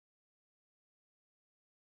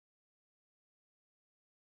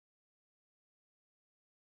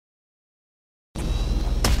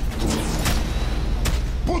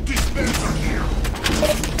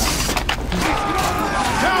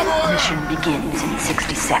begins in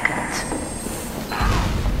 60 seconds.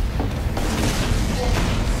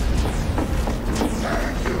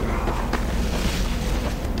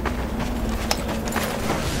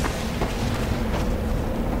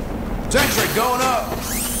 Sentry going up!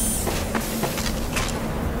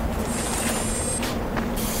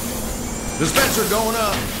 Dispenser going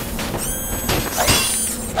up!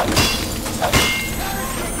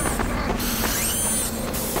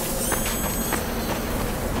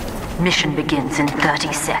 Mission begins in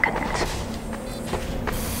 30 seconds.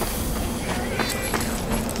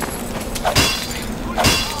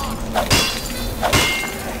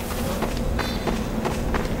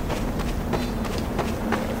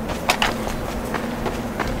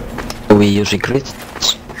 We use secrets.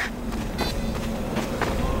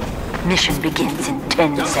 Mission begins in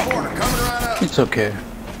 10 seconds. It's okay.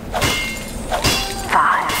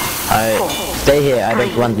 5, Stay here, I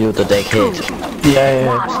don't want you to take hit.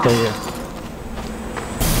 Yeah, stay here.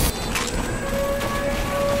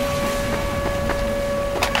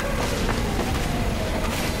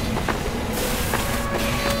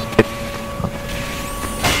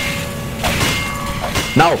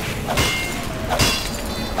 Now!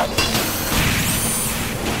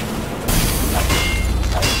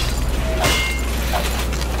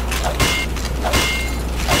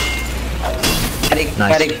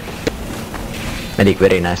 Nice. Medic,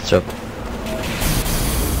 very nice job.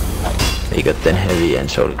 We got 10 heavy and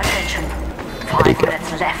solid. Attention. 5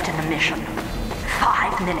 minutes left in the mission.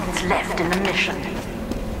 5 minutes left in the mission.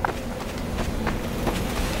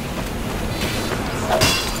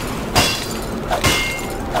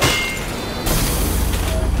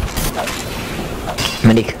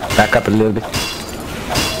 Medic, back up a little bit.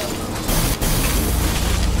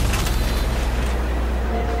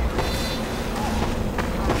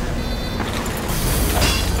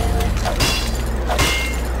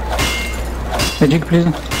 Magic, please.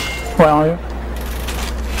 Where are you?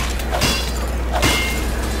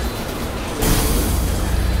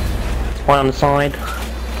 One on the side.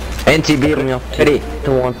 NT beam me off. Ready.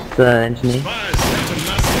 Towards the engineer.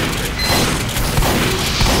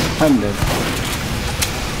 I'm dead.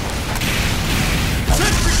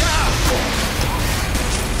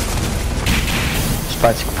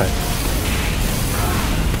 Spicy fight.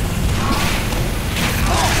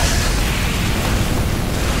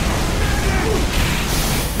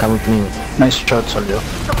 Come with me. Nice shot, soldier.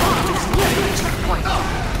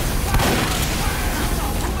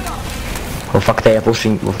 Oh fuck, they are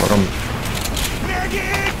pushing from.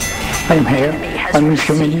 I'm here. I'm with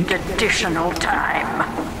you, medic. Additional time.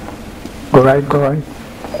 Go right, go right.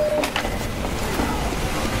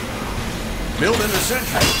 Building the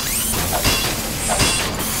sentry.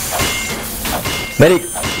 Medic!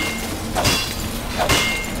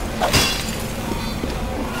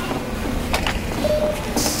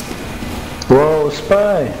 Whoa,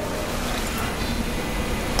 spy!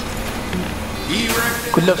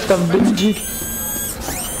 Good luck, stuff, Benji.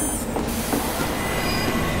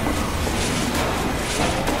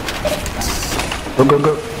 Go, go,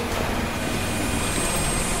 go.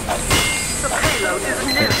 The payload is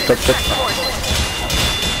nearly Stop.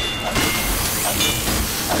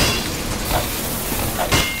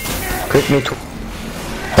 Crit me too.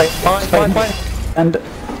 Spy. And...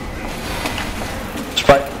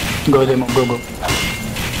 Spy. Go, demo, go, go.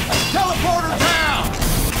 Teleporter down!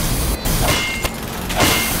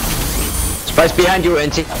 Spice behind you,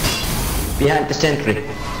 NT. Behind the sentry.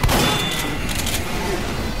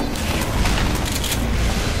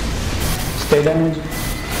 Stay damage.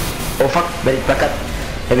 Oh fuck, medic back up.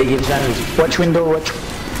 Heavy gives damage. Watch window, watch.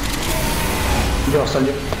 Go,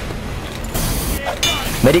 soldier.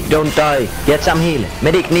 Medic, don't die. Get some heal.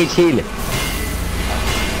 Medic needs heal.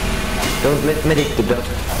 Don't let medic to die.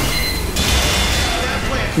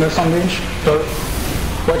 No sandwich. So,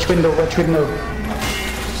 watch window, watch window.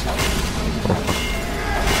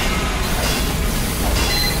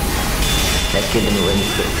 Let's kill him when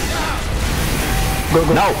he's good. Go,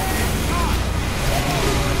 go. No!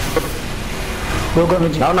 Go, go,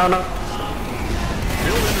 Magic. No.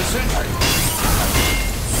 Building the sentry.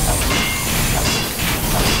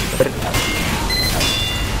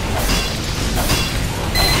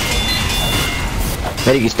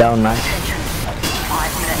 Medic is down, right?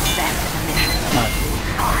 5 minutes left in the mission.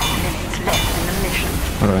 5 minutes left in the mission.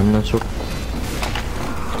 Alright, I'm not sure.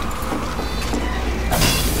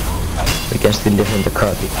 We can still defend the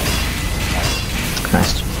car.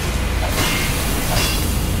 Nice.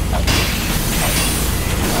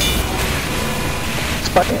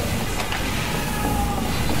 Spy.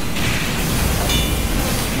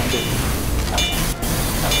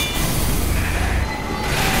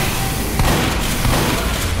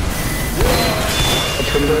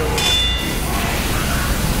 Highlander.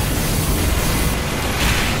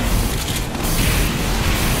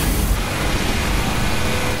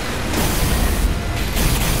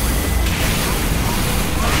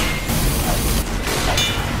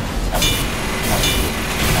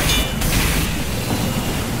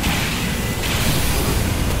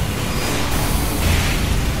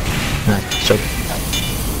 Nice, so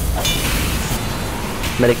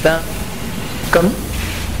Medic down. Come.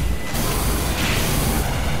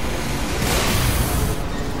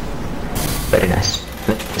 very nice.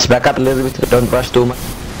 Let's back up a little bit, don't rush too much.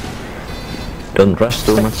 Don't rush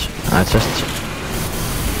too much. I just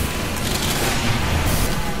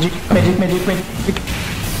Medic.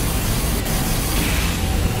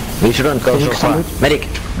 we shouldn't go so Medic, far. sandwich. Medic,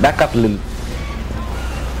 back up a little.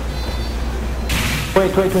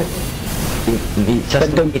 Wait. We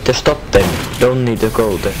just Don't- need to stop them. Don't need to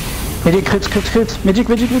go there. Medic, crit. Medic.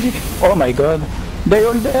 Oh my god. They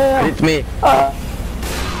all there. Hit me. Fine.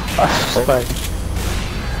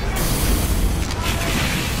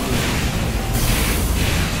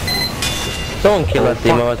 Don't kill that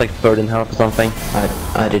team, I was like third in health or something.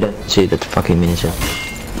 I didn't see that fucking miniature.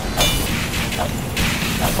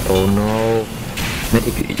 Oh no.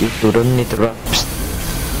 Medic, you don't need to rush.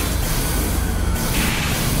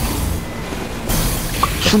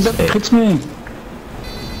 Shoot that crits me.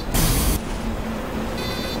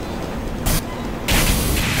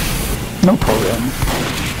 No problem.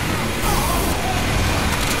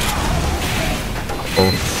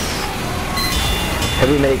 Oh.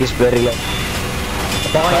 Heavy medic is very low.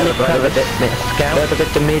 Fire,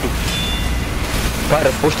 get the medic.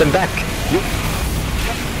 Fire, push them back.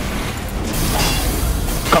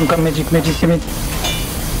 Come, magic.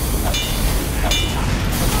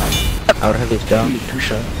 Our heavy is down. Two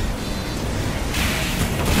shot.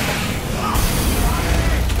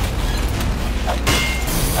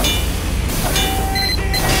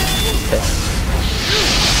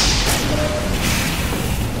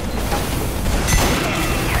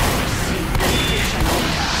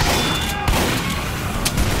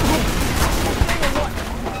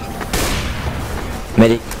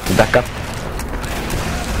 Medic, back up.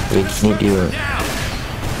 We need you.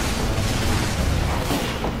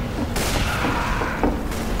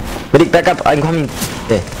 Medic, back up. I'm coming.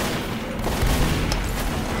 There.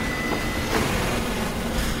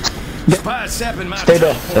 Spy sapping my Stay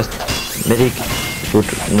there. Just medic would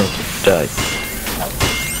not die.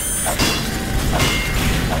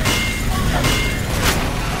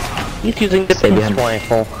 He's using the Stay pulse behind.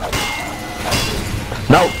 rifle.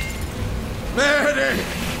 No! Medic!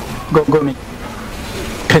 Go me.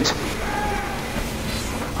 Crit.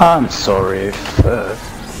 I'm sorry.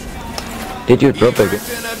 Did you drop again?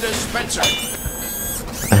 In a dispenser.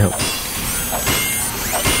 I hope.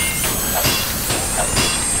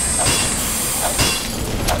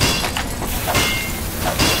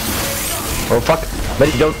 Oh fuck!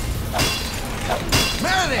 Medic, don't!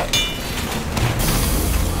 Medic!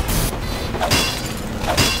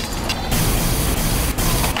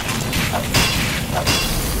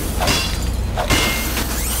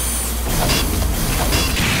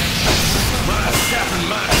 My sapping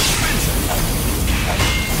my dispenser.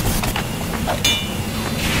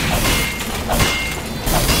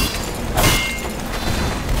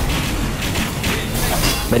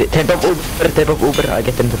 Medic, tape up Uber, I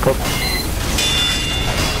get them to pop.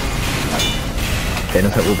 They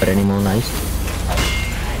don't have Uber anymore, nice.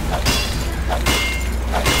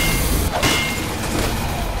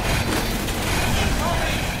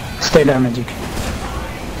 Stay there, magic.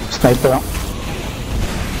 Sniper.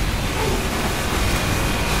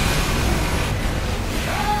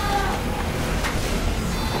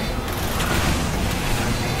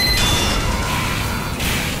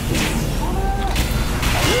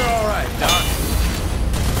 You're all right, Doc.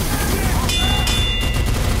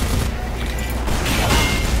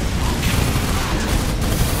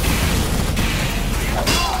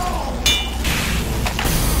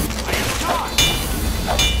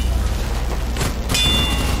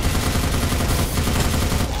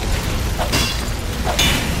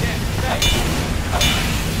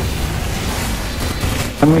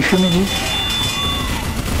 I'm with you, magic.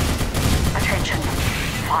 Attention.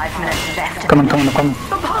 5 minutes left. Come on. The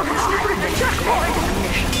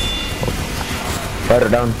mission. Fire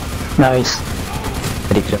down. Nice.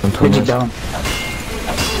 Medic down, too Magic much. down.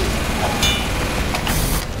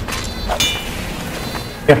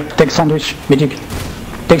 Here, take sandwich, magic.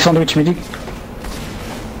 Take sandwich, magic.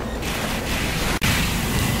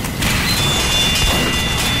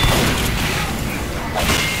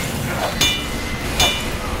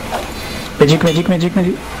 Magic.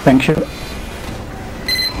 Thank you.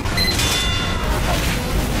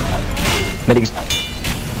 Medics.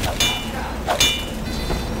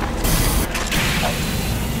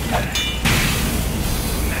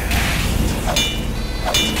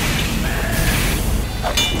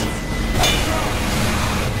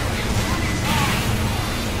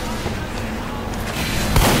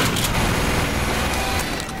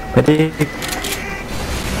 Medic.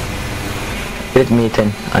 Get me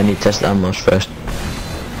 10. I need test ammo first.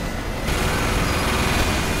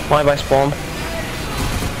 Why by spawn?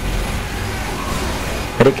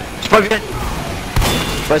 Medic. Spawn again.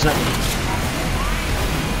 Where's not?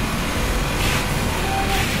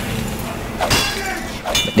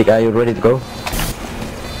 Medic, are you ready to go?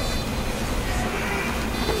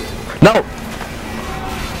 No!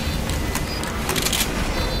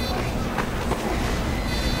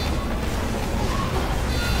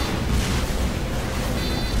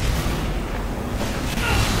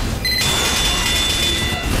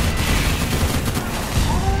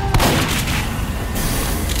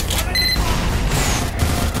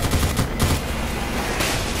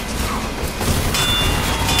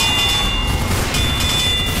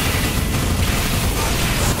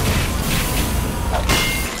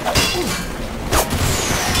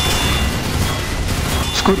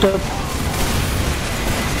 Scoot up.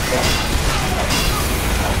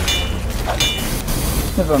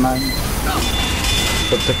 Never mind.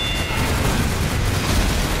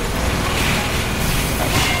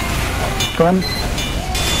 Come on.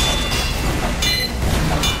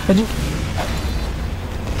 Magic.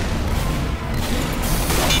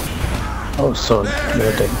 Oh, sword.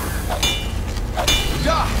 Very dead.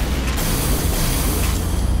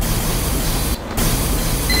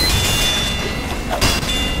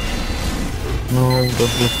 No,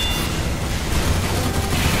 don't be.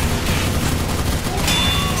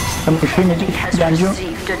 I'm pushing it. Has Behind you.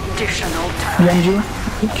 received additional time. Behind you.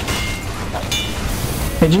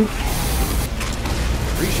 Magic.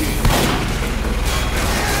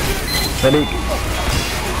 Medic.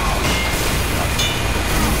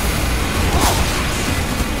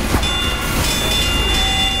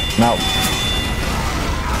 Now.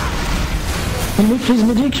 Medic, please,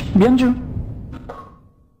 medic. Behind you.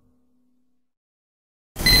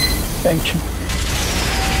 Thank you.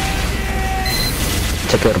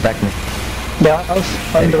 Check your back, man. The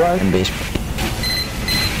house on the right. And base.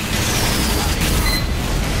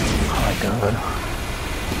 Oh my god.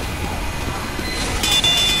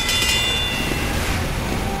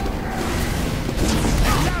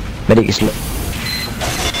 Medic is low.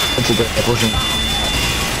 Let's see the pushing.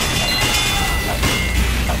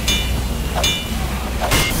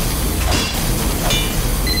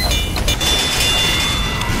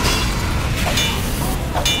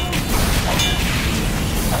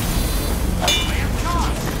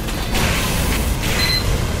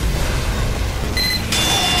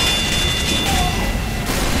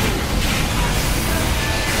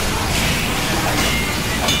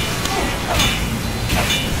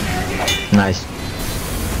 Nice.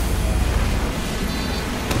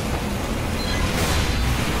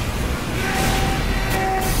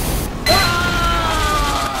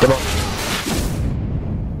 Come on.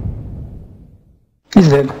 He's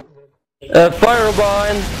dead.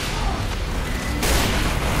 Firebine!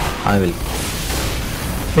 I will.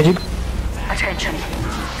 Magic. Attention.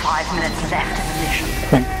 5 minutes left in the mission.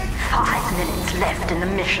 Thank. 5 minutes left in the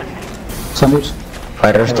mission. Sandwich.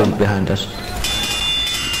 Fire still behind us.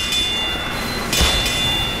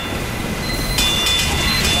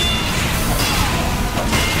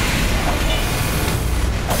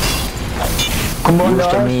 Come on, Use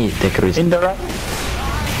to guys. me, take risk. In the right.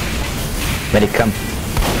 Medic, come.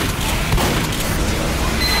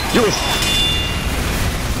 Use!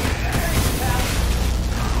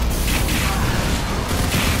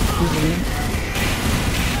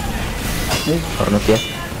 Or not yet.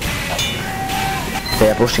 They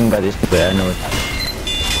are pushing by this way, I know it.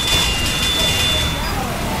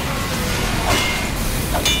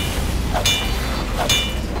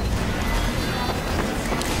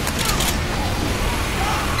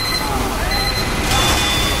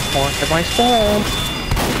 Or my spawn!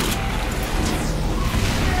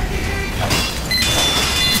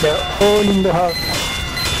 They're all in the house.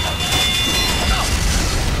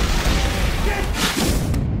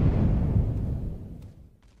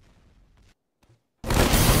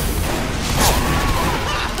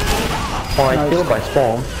 Oh, I killed my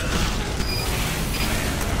spawn.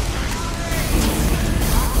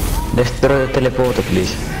 Destroy the teleporter,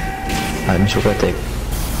 please. I'm super take.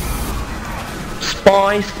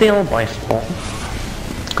 Spy still my spawn.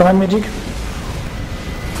 Come on, Magic.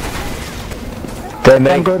 The Go,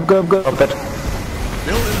 medic. go, go, go. Upper.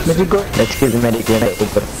 Magic, go. Let's kill the medic when I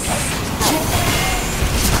upper.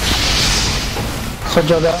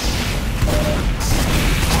 Soldier there.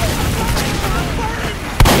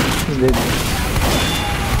 He's dead.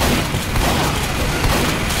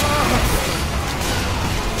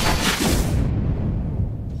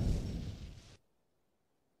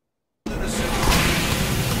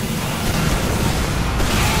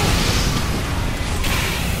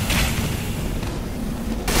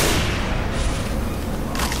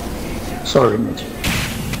 Sorry, Mitch.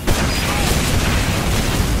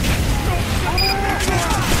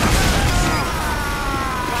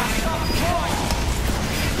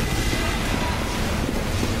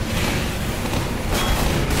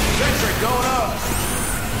 Sentry going up.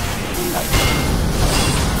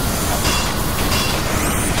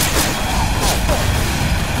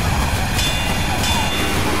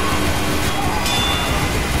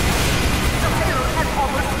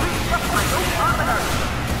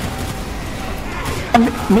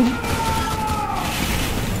 Mitch,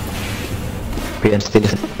 We can still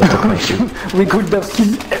attack my shield. we could have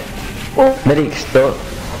killed. Oh, Medic, stop.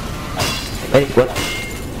 Medic, what?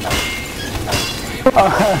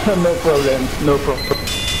 no problem, no problem.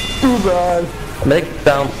 Too bad. Medic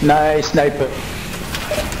down. Nice sniper.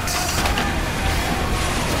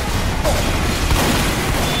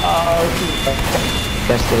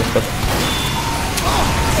 Can still stop.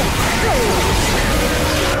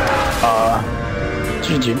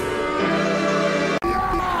 GG.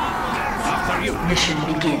 Mission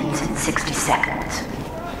begins in 60 seconds.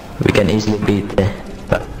 We can easily beat the...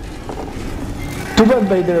 But Too bad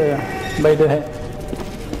by the head.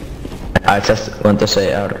 I just want to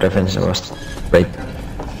say our defense was great.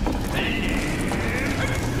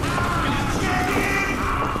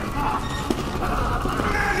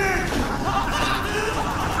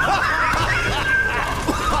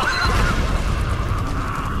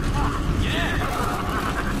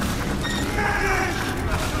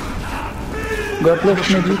 Got left,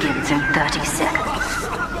 Mission Magic. begins in 30 seconds.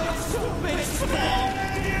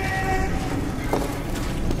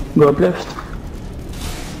 Go up left.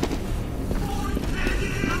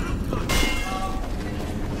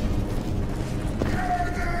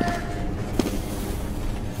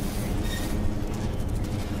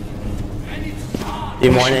 Do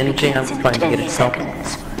you want anything? I'm trying to get it help.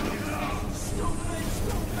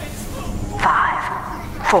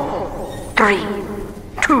 5, 4, 3,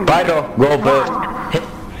 2, Pyro, go first. Hit.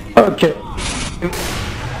 Okay.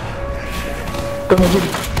 Go Magic.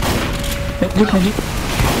 Magic. Go.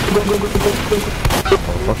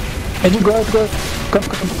 Magic, go out, go. Come.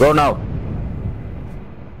 Go now.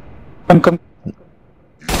 Come.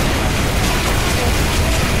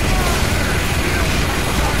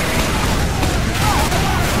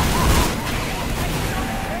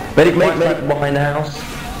 Medic, Behind the house.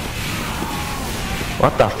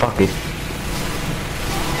 What the fuck is...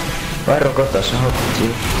 Pyro got us out.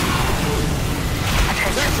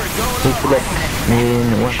 He left me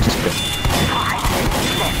in Washington. 5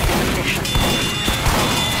 minutes left in the mission.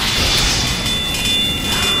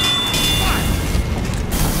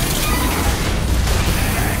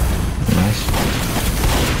 Nice.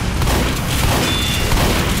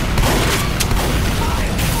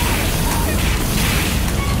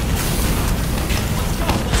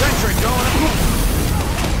 Sentry going up.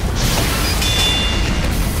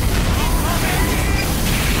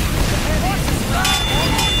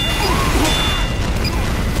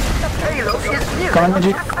 Come on,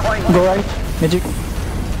 Magic. Go right. Magic.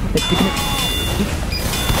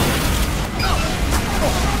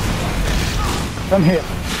 Come here.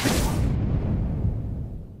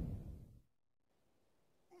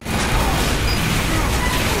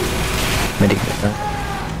 Medic.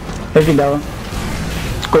 Heavy down.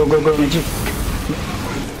 Go, Magic.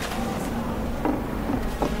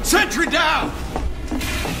 Sentry down.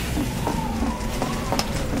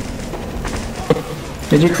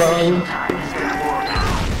 Magic, follow you.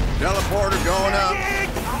 Teleporter going up.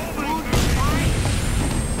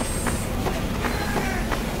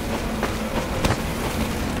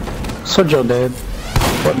 Soldier dead.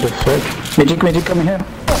 What the fuck? Magic, come here.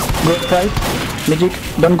 Go right. Magic,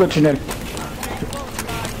 don't go tunnel.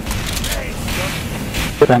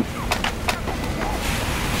 Run.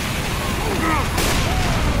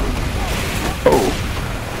 Oh.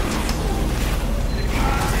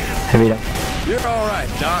 Heavy down. You're all right,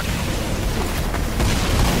 Doc.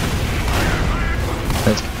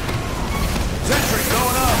 Let's... Sentry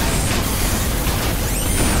going up.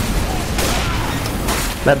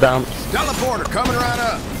 Med down. Teleporter coming right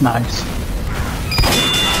up. Nice.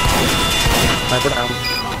 Sniper down.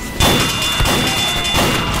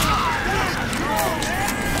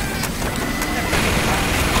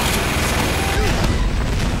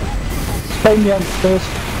 Spy me on first.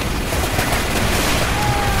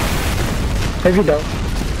 Heavy down.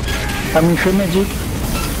 I'm in free magic.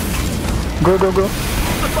 Go, go, go.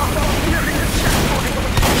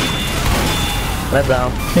 Left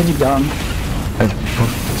down. Magic down.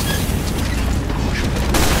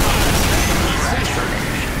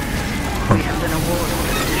 We have been awarded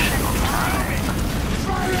additional time.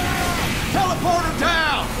 Teleporter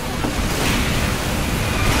down!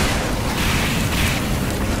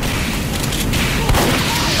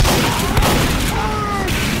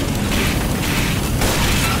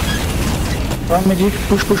 One magic.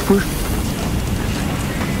 Push, push, push.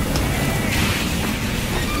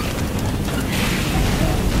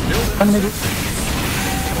 One magic.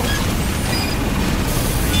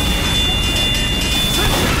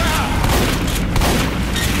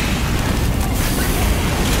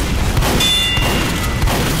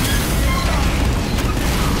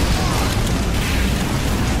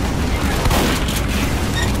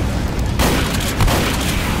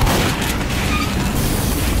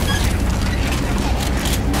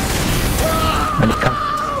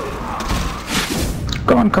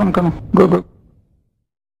 Come on. Go, go.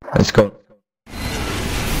 Let's go.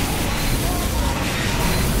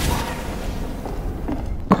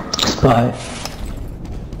 Spy.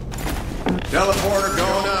 Teleporter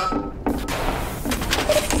going up.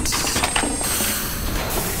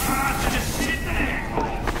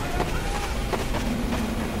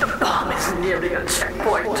 The bomb is nearing a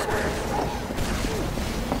checkpoint.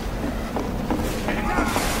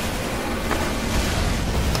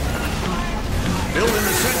 Building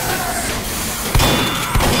the sentry.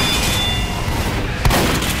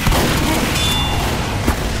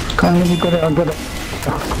 Come on, you got it, I got it.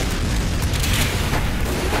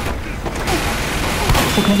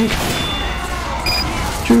 Look, magic.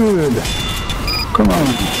 Dude. Come on.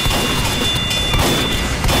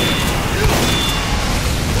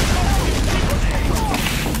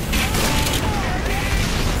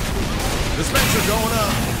 Dispenser going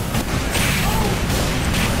up.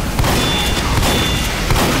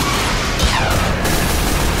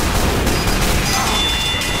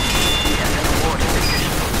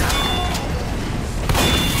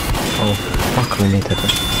 Oh, fuck, we need it.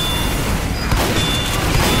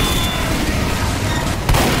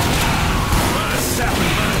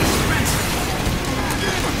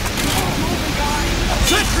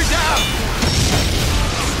 Sentry down!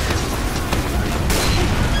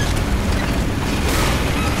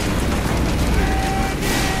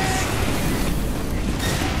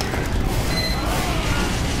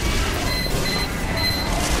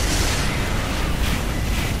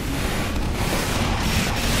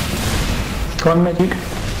 Come on, magic.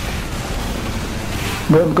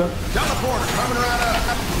 Go, go. Teleporter coming right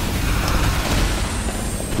up.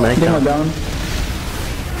 Medic Demo down. down.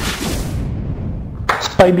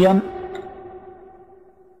 Spy beyond.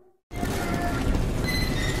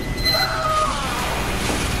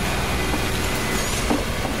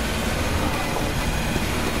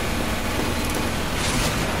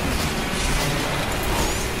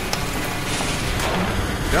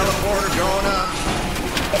 Teleporter going up.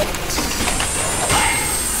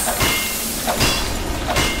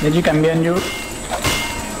 Magic, I'm behind you.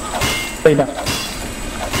 Spy down.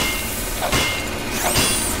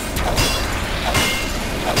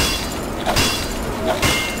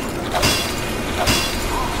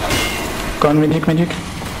 Go on, magic, magic.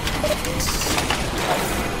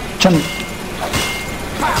 Jump.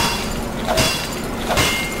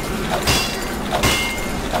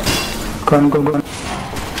 Go on, go, go.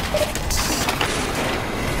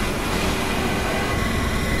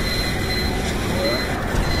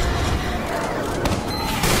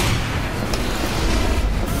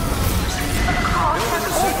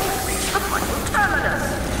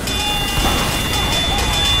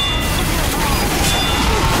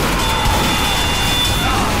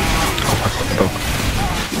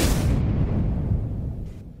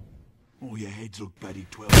 Oh, your heads look bloody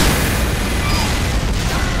 12.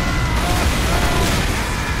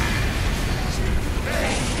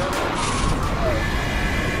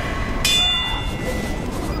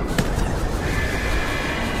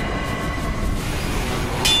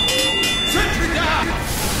 Sentry down!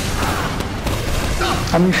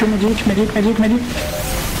 I'm in magic, magic, magic, magic.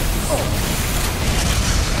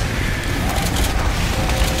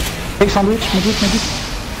 Take sandwich, magic, magic.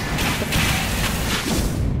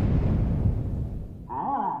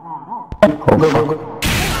 Oh, Go, go, fuck. go.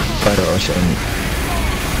 Fire us and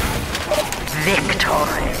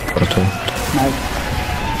Victory. auto. Nice.